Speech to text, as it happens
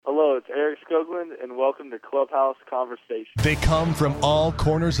Hello, it's Eric Skoglund, and welcome to Clubhouse Conversation. They come from all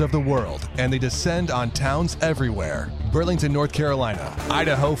corners of the world, and they descend on towns everywhere. Burlington, North Carolina,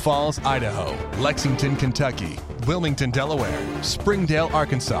 Idaho Falls, Idaho, Lexington, Kentucky, Wilmington, Delaware, Springdale,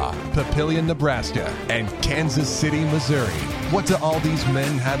 Arkansas, Papillion, Nebraska, and Kansas City, Missouri. What do all these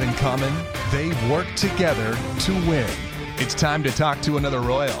men have in common? They work together to win. It's time to talk to another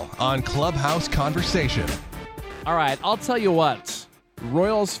Royal on Clubhouse Conversation. All right, I'll tell you what.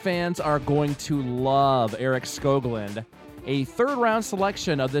 Royals fans are going to love Eric Skoglund, a third-round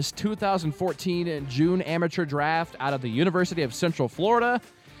selection of this 2014 June amateur draft out of the University of Central Florida.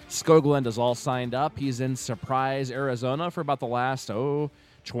 Skoglund is all signed up. He's in Surprise, Arizona for about the last,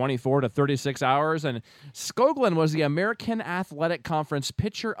 24 to 36 hours. And Skoglund was the American Athletic Conference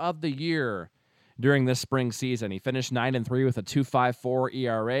Pitcher of the Year during this spring season. He finished 9-3 with a 2.54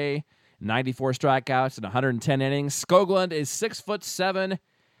 ERA. 94 strikeouts and 110 innings. Skoglund is 6'7",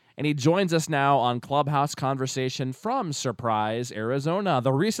 and he joins us now on Clubhouse Conversation from Surprise, Arizona.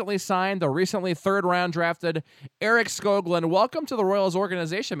 The recently signed, the recently third-round drafted Eric Skoglund. Welcome to the Royals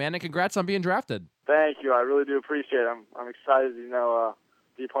organization, man, and congrats on being drafted. Thank you. I really do appreciate it. I'm excited to,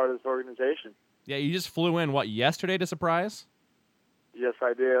 be part of this organization. Yeah, you just flew in, yesterday to Surprise? Yes,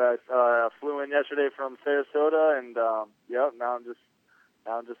 I did. I flew in yesterday from Sarasota, and, now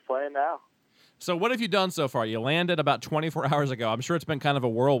I'm just playing now. So what have you done so far? You landed about 24 hours ago. I'm sure it's been kind of a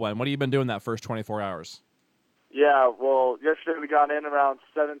whirlwind. What have you been doing that first 24 hours? Yeah, well, yesterday we got in around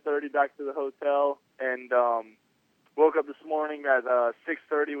 7:30 back to the hotel, and woke up this morning at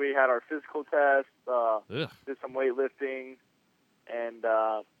 6:30. We had our physical test, did some weightlifting, and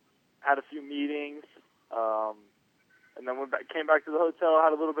had a few meetings, and then came back to the hotel,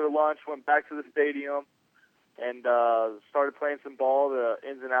 had a little bit of lunch, went back to the stadium, and started playing some ball, the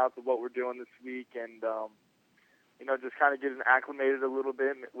ins and outs of what we're doing this week, and, just kind of getting acclimated a little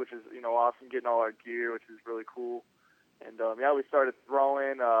bit, which is, awesome, getting all our gear, which is really cool. And, we started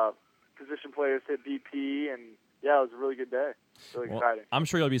throwing, position players hit BP, and, it was a really good day. Really exciting. I'm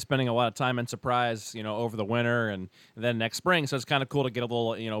sure you'll be spending a lot of time in Surprise, over the winter and then next spring, so it's kind of cool to get a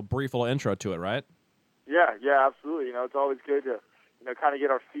little, brief little intro to it, right? Yeah, absolutely. It's always good to, kind of get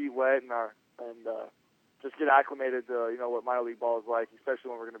our feet wet and just get acclimated to, what minor league ball is like,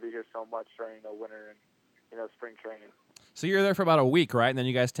 especially when we're going to be here so much during winter and, spring training. So you're there for about a week, right? And then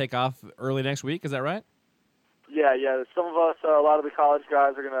you guys take off early next week, is that right? Yeah. Some of us, a lot of the college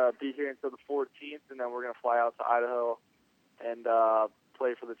guys are going to be here until the 14th, and then we're going to fly out to Idaho and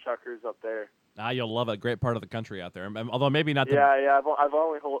play for the Chuckers up there. You'll love it. Great part of the country out there. Although maybe not the... Yeah, I've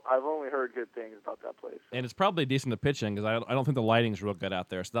only heard good things about that place. And it's probably decent to pitch in because I don't think the lighting's real good out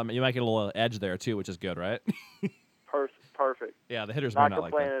there. So you might get a little edge there, too, which is good, right? Perfect. Yeah, the hitters might not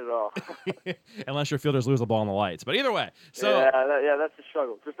like that. Not complaining at all. Unless your fielders lose the ball in the lights. But either way. So that's the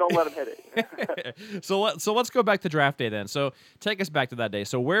struggle. Just don't let them hit it. So let's go back to draft day then. So take us back to that day.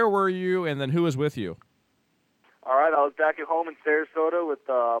 So where were you, and then who was with you? All right, I was back at home in Sarasota with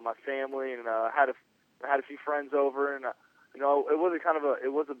my family, and had a few friends over, and it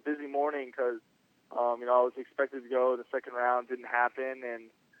was a busy morning because I was expected to go the second round, didn't happen, and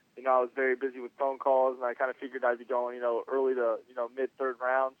I was very busy with phone calls, and I kind of figured I'd be going early to mid third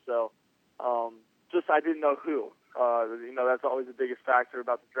round, so I didn't know who. That's always the biggest factor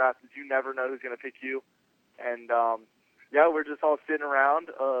about the draft is you never know who's going to pick you, and we're just all sitting around,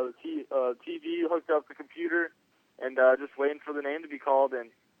 TV hooked up the computer. And just waiting for the name to be called,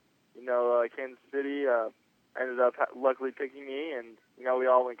 and Kansas City ended up luckily picking me, and we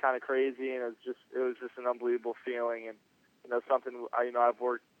all went kind of crazy, and it was just an unbelievable feeling, and something I've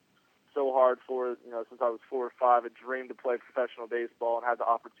worked so hard for since I was 4 or 5. A dream to play professional baseball and have the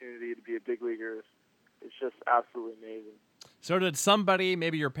opportunity to be a big leaguer. It's just absolutely amazing. So did somebody,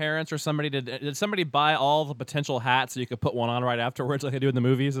 maybe your parents or somebody, did somebody buy all the potential hats so you could put one on right afterwards like they do in the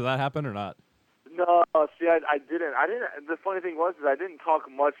movies? Did that happen or not? No, see, I didn't. The funny thing was I didn't talk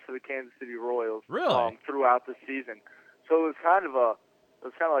much to the Kansas City Royals throughout the season. So it was kind of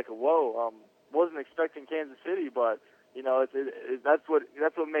like a whoa. Wasn't expecting Kansas City, but that's what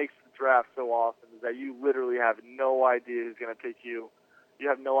makes the draft so awesome is that you literally have no idea who's going to pick you. You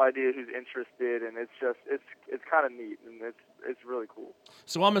have no idea who's interested, and it's kind of neat, and it's really cool.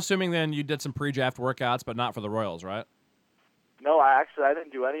 So I'm assuming then you did some pre-draft workouts, but not for the Royals, right? No, I didn't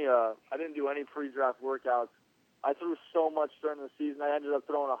do any pre-draft workouts. I threw so much during the season. I ended up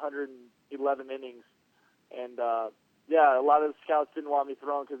throwing 111 innings, and a lot of the scouts didn't want me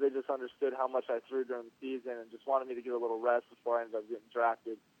throwing because they just understood how much I threw during the season and just wanted me to get a little rest before I ended up getting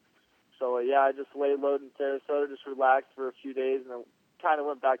drafted. So I just laid low in Sarasota, just relaxed for a few days, and then kind of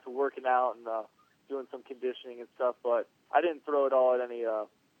went back to working out and doing some conditioning and stuff. But I didn't throw it all at any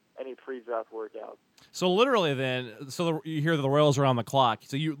any pre-draft workouts. So literally, then, you hear the Royals are on the clock.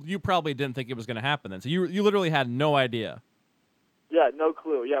 So you probably didn't think it was going to happen then. So you literally had no idea. Yeah, no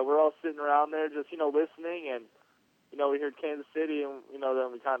clue. Yeah, we're all sitting around there just listening, and we heard Kansas City, and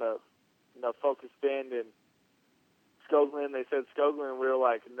then we kind of focused in and Skoglund. They said Skoglund, and we were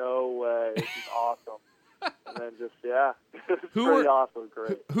like, no way, this is awesome. And then just it's pretty awesome,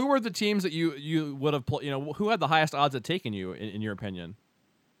 great. Who were the teams that you would have played? Who had the highest odds at taking you in your opinion?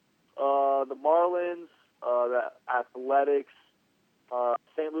 The Marlins, the Athletics,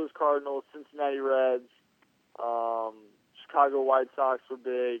 St. Louis Cardinals, Cincinnati Reds, Chicago White Sox were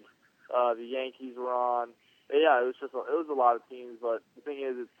big. The Yankees were on. But yeah, it was a lot of teams, but the thing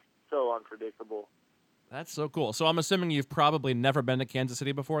is, it's so unpredictable. That's so cool. So I'm assuming you've probably never been to Kansas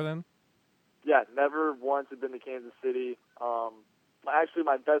City before then? Yeah, never once have been to Kansas City. Actually,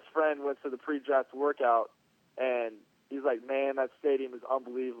 my best friend went to the pre-draft workout, and he's like, man, that stadium is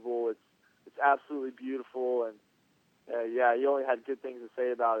unbelievable. It's absolutely beautiful, and he only had good things to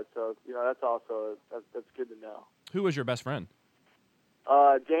say about it. So that's good to know. Who was your best friend?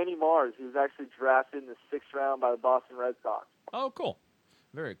 Danny Mars. He was actually drafted in the 6th round by the Boston Red Sox. Oh, cool.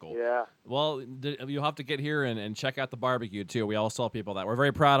 Very cool. Yeah. Well, you'll have to get here and check out the barbecue, too. We all tell people that. We're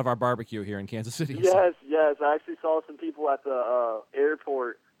very proud of our barbecue here in Kansas City. Yes. I actually saw some people at the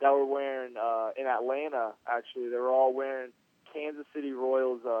airport that were wearing, in Atlanta, actually. They were all wearing Kansas City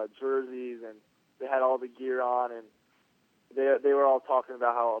Royals jerseys, and they had all the gear on, and they were all talking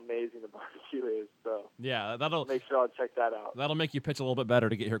about how amazing the barbecue is. So yeah, that'll make sure I'll check that out. That'll make you pitch a little bit better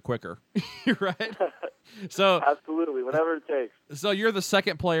to get here quicker, right? So absolutely, whatever it takes. So you're the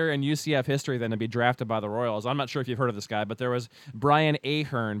second player in UCF history then to be drafted by the Royals. I'm not sure if you've heard of this guy, but there was Brian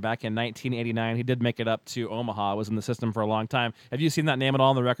Ahern back in 1989. He did make it up to Omaha. Was in the system for a long time. Have you seen that name at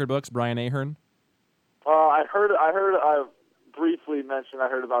all in the record books, Brian Ahern? I briefly mentioned. I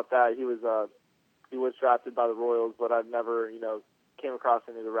heard about that. He was drafted by the Royals, but I've never, came across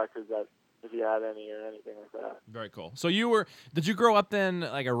any of the records that if he had any or anything like that. Very cool. So did you grow up then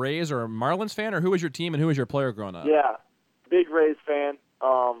like a Rays or a Marlins fan, or who was your team and who was your player growing up? Yeah, big Rays fan.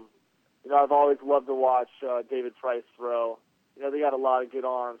 I've always loved to watch David Price throw. They got a lot of good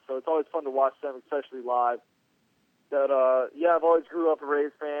arms, so it's always fun to watch them, especially live. But I've always grew up a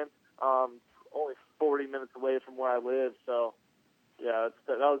Rays fan. Only 40 minutes away from where I live, so yeah,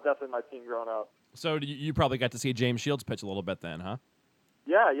 that was definitely my team growing up. So you probably got to see James Shields pitch a little bit then, huh?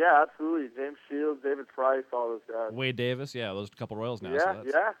 Yeah, absolutely. James Shields, David Price, all those guys. Wade Davis, yeah, those couple Royals now.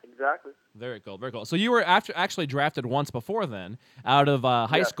 Yeah, exactly. Very cool, very cool. So you were actually drafted once before then, out of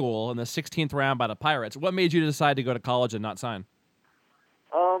high school in the 16th round by the Pirates. What made you decide to go to college and not sign?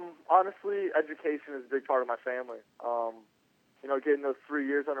 Honestly, education is a big part of my family. Getting those 3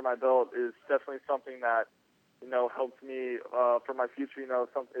 years under my belt is definitely something that helped me for my future,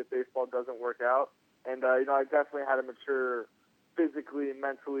 if baseball doesn't work out. And, I definitely had to mature physically,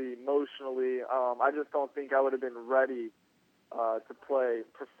 mentally, emotionally. I just don't think I would have been ready to play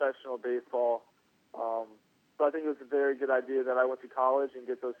professional baseball. So I think it was a very good idea that I went to college and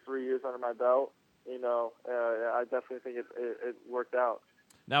get those 3 years under my belt. I definitely think it worked out.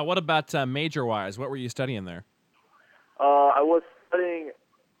 Now, what about major-wise? What were you studying there? I was studying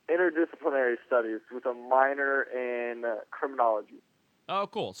interdisciplinary studies with a minor in criminology. Oh,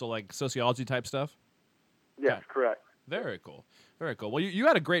 cool. So like sociology type stuff? Yes, okay. Correct. Very cool. Very cool. Well, you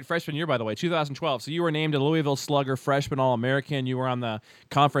had a great freshman year, by the way, 2012. So you were named a Louisville Slugger Freshman All-American. You were on the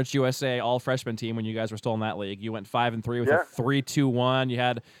Conference USA All-Freshman team when you guys were still in that league. You went 5-3 with a 3.21. You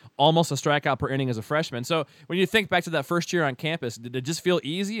had almost a strikeout per inning as a freshman. So when you think back to that first year on campus, did it just feel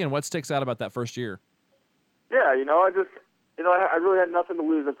easy? And what sticks out about that first year? Yeah, I really had nothing to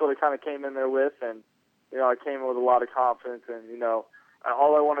lose. That's what I kind of came in there with, and I came in with a lot of confidence, and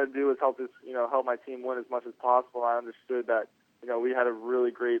all I wanted to do was help my team win as much as possible. I understood that we had a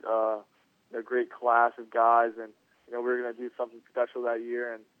really great great class of guys, and we were going to do something special that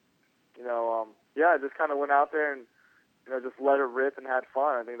year, and I just kind of went out there and just let it rip and had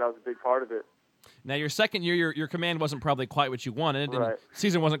fun. I think that was a big part of it. Now, your second year, your command wasn't probably quite what you wanted, right. and the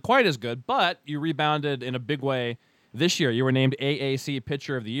season wasn't quite as good, but you rebounded in a big way this year. You were named AAC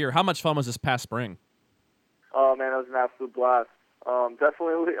Pitcher of the Year. How much fun was this past spring? Oh, man, it was an absolute blast.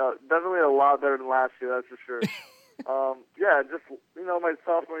 Definitely a lot better than last year, that's for sure. My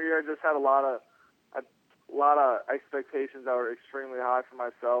sophomore year, I just had a lot of expectations that were extremely high for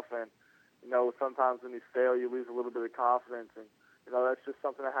myself, and sometimes when you fail, you lose a little bit of confidence, and that's just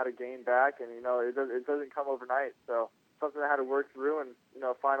something I had to gain back, and it doesn't come overnight. So something I had to work through, and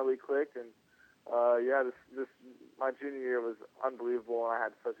finally clicked, and this my junior year was unbelievable, and I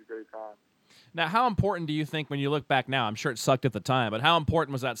had such a great time. Now, how important do you think when you look back now? I'm sure it sucked at the time, but how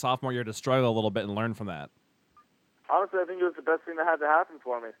important was that sophomore year to struggle a little bit and learn from that? Honestly, I think it was the best thing that had to happen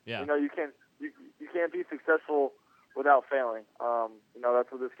for me. Yeah. You know, you can't be successful without failing. You know,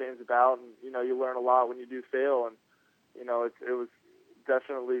 that's what this game's about, and you know, you learn a lot when you do fail, and you know, it was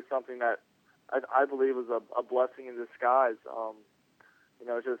definitely something that I believe was a blessing in disguise. You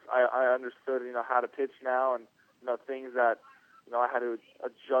know, just I understood, you know, how to pitch now, and you know, things that you know I had to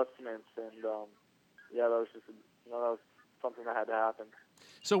adjustments, and yeah, that was just you know, that was something that had to happen.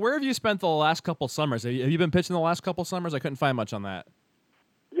 So where have you spent the last couple summers? Have you been pitching the last couple summers? I couldn't find much on that.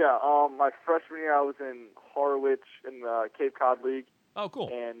 Yeah, my freshman year I was in Harwich in the Cape Cod League. Oh, cool.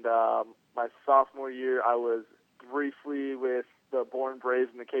 And my sophomore year I was briefly with the Bourne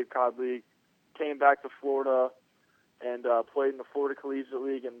Braves in the Cape Cod League. Came back to Florida and played in the Florida Collegiate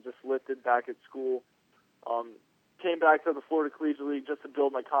League and just lifted back at school. Came back to the Florida Collegiate League just to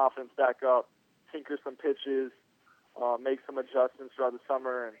build my confidence back up, tinker some pitches, make some adjustments throughout the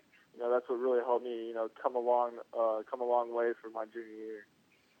summer, and you know, that's what really helped me, you know, come a long way for my junior year.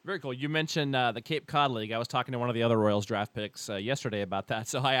 Very cool. You mentioned the Cape Cod League. I was talking to one of the other Royals draft picks yesterday about that,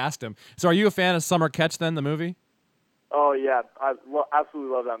 so I asked him. So are you a fan of Summer Catch then, the movie? Oh, yeah. I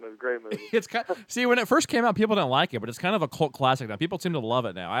absolutely love that movie. Great movie. It's see, when it first came out, people didn't like it, but it's kind of a cult classic now. People seem to love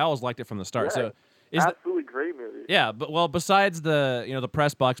it now. I always liked it from the start. Yeah, so absolutely great movie. Yeah, but well, besides the the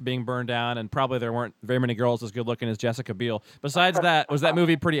press box being burned down, and probably there weren't very many girls as good looking as Jessica Biel. Besides that, was that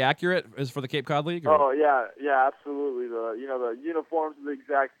movie pretty accurate as for the Cape Cod League? Or? Oh yeah, absolutely. The uniforms are the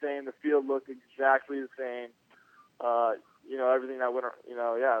exact same. The field looked exactly the same. You know, everything that went. You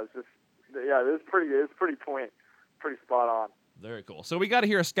know, yeah, it was pretty spot on. Very cool. So we got to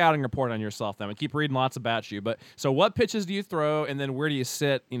hear a scouting report on yourself then. We keep reading lots about you. But so what pitches do you throw, and then where do you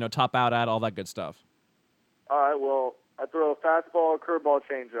sit, top out at, all that good stuff? All right, well, I throw a fastball, curveball,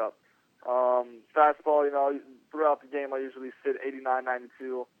 changeup. Fastball, throughout the game I usually sit 89,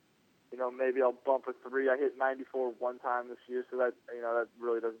 92. Maybe I'll bump a 3. I hit 94 one time this year, so that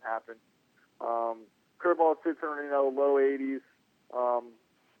really doesn't happen. Curveball sits in, low 80s.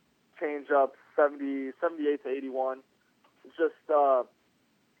 Changeup 78 to 81. It's just,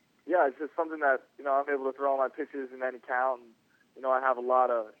 it's just something that, I'm able to throw all my pitches in any count. And, I have a lot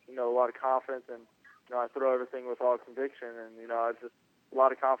of confidence, and, I throw everything with all conviction. And, it's just a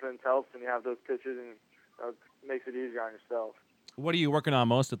lot of confidence helps when you have those pitches, and it makes it easier on yourself. What are you working on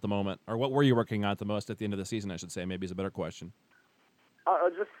most at the moment? Or what were you working on at the most at the end of the season, I should say? Maybe is a better question.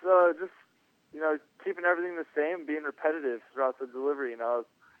 Just keeping everything the same, being repetitive throughout the delivery.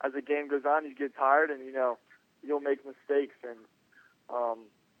 As the game goes on, you get tired, and, you'll make mistakes, and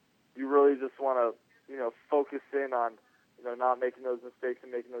you really just want to, focus in on, not making those mistakes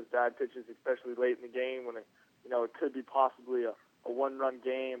and making those bad pitches, especially late in the game when it could be possibly a one-run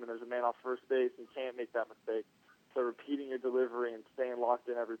game and there's a man off first base and you can't make that mistake. So repeating your delivery and staying locked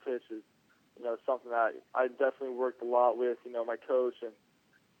in every pitch is, something that I definitely worked a lot with, my coach, and,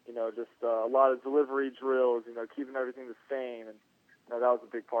 just a lot of delivery drills, keeping everything the same, and that was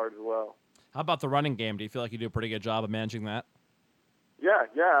a big part as well. How about the running game? Do you feel like you do a pretty good job of managing that? Yeah,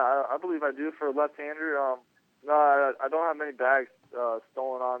 I believe I do for a left-hander. No, I don't have many bags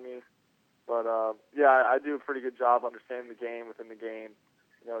stolen on me, but I do a pretty good job understanding the game within the game,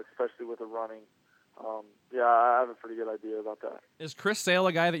 especially with the running. I have a pretty good idea about that. Is Chris Sale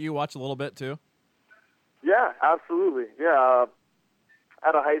a guy that you watch a little bit too? Yeah, absolutely. Yeah,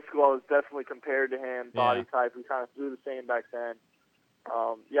 out of high school, I was definitely compared to him, body type. We kind of threw the same back then.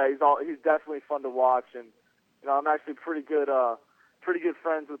 He's definitely fun to watch, and I'm actually pretty good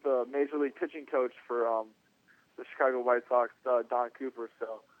friends with the major league pitching coach for the Chicago White Sox, Don Cooper.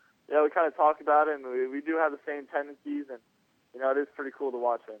 So we kind of talk about it, and we do have the same tendencies, and it is pretty cool to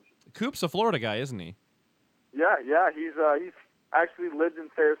watch him. Coop's a Florida guy, isn't he? Yeah, he's actually lived in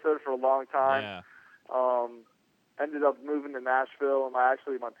Sarasota for a long time. Yeah. Ended up moving to Nashville, and my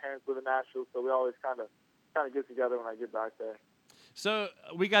parents live in Nashville, so we always kind of get together when I get back there. So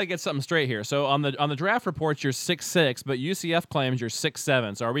we got to get something straight here. So on the draft reports, you're 6'6", but UCF claims you're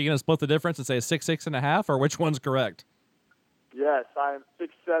 6'7". So are we going to split the difference and say 6'6.5", or which one's correct? Yes, I am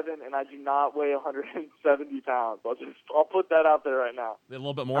 6'7", and I do not weigh 170 pounds. I'll put that out there right now. A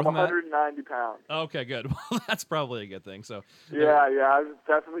little bit more I'm than 190 pounds. Okay, good. Well, that's probably a good thing. So yeah, I was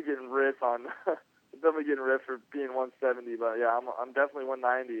definitely getting ripped on. Definitely getting ripped for being 170, but yeah, I'm definitely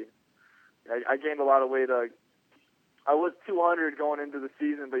 190. I gained a lot of weight. I was 200 going into the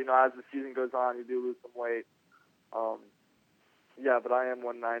season, but as the season goes on, you do lose some weight. But I am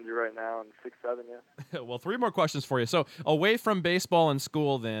 190 right now and 6'7", yeah. Well, 3 more questions for you. So away from baseball and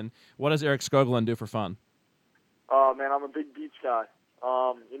school, then, what does Erik Skoglund do for fun? Oh man, I'm a big beach guy.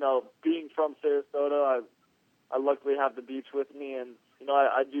 Being from Sarasota, I luckily have the beach with me, and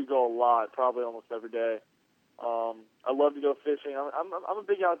I do go a lot, probably almost every day. I love to go fishing. I'm a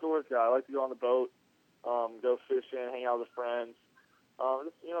big outdoors guy. I like to go on the boat, go fishing, hang out with friends.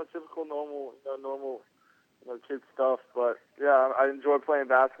 Just, typical normal kid stuff. But yeah, I enjoy playing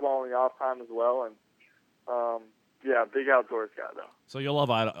basketball in the off time as well, and big outdoors guy though. So you'll love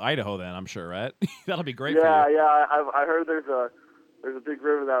Idaho then, I'm sure, right? That'll be great for you. Yeah. I heard there's a big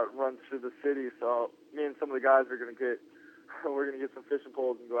river that runs through the city, so me and some of the guys are gonna get some fishing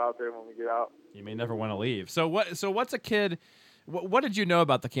poles and go out there when we get out. You may never want to leave. So what's a kid? What did you know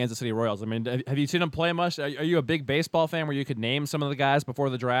about the Kansas City Royals? I mean, have you seen them play much? Are you a big baseball fan where you could name some of the guys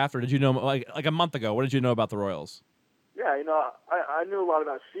before the draft, or did you know like a month ago? What did you know about the Royals? Yeah, I knew a lot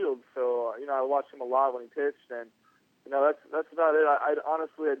about Shields, so I watched him a lot when he pitched, and that's about it. I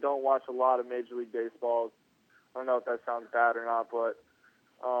honestly don't watch a lot of Major League Baseball. I don't know if that sounds bad or not, but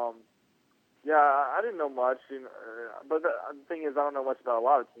I didn't know much. But the thing is, I don't know much about a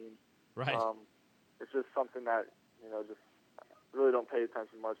lot of teams. Right. It's just something that just really don't pay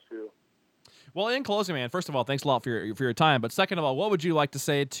attention much to. Well, in closing, man, first of all, thanks a lot for your time. But second of all, what would you like to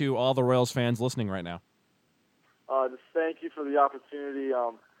say to all the Royals fans listening right now? Just thank you for the opportunity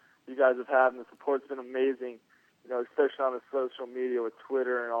you guys have had, and the support's been amazing. Especially on the social media with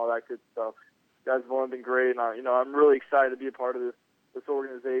Twitter and all that good stuff. You guys have all been great, and I'm really excited to be a part of this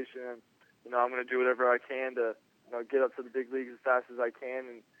organization. And I'm going to do whatever I can to get up to the big leagues as fast as I can,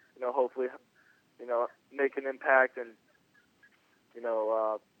 and hopefully make an impact and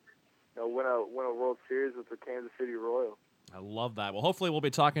win a World Series with the Kansas City Royals. I love that. Well, hopefully we'll be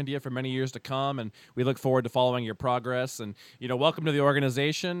talking to you for many years to come, and we look forward to following your progress. And welcome to the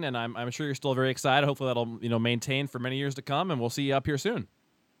organization, and I'm sure you're still very excited. Hopefully that'll maintain for many years to come, and we'll see you up here soon.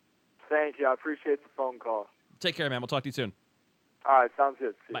 Thank you. I appreciate the phone call. Take care, man. We'll talk to you soon. All right, sounds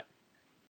good. See you. Bye.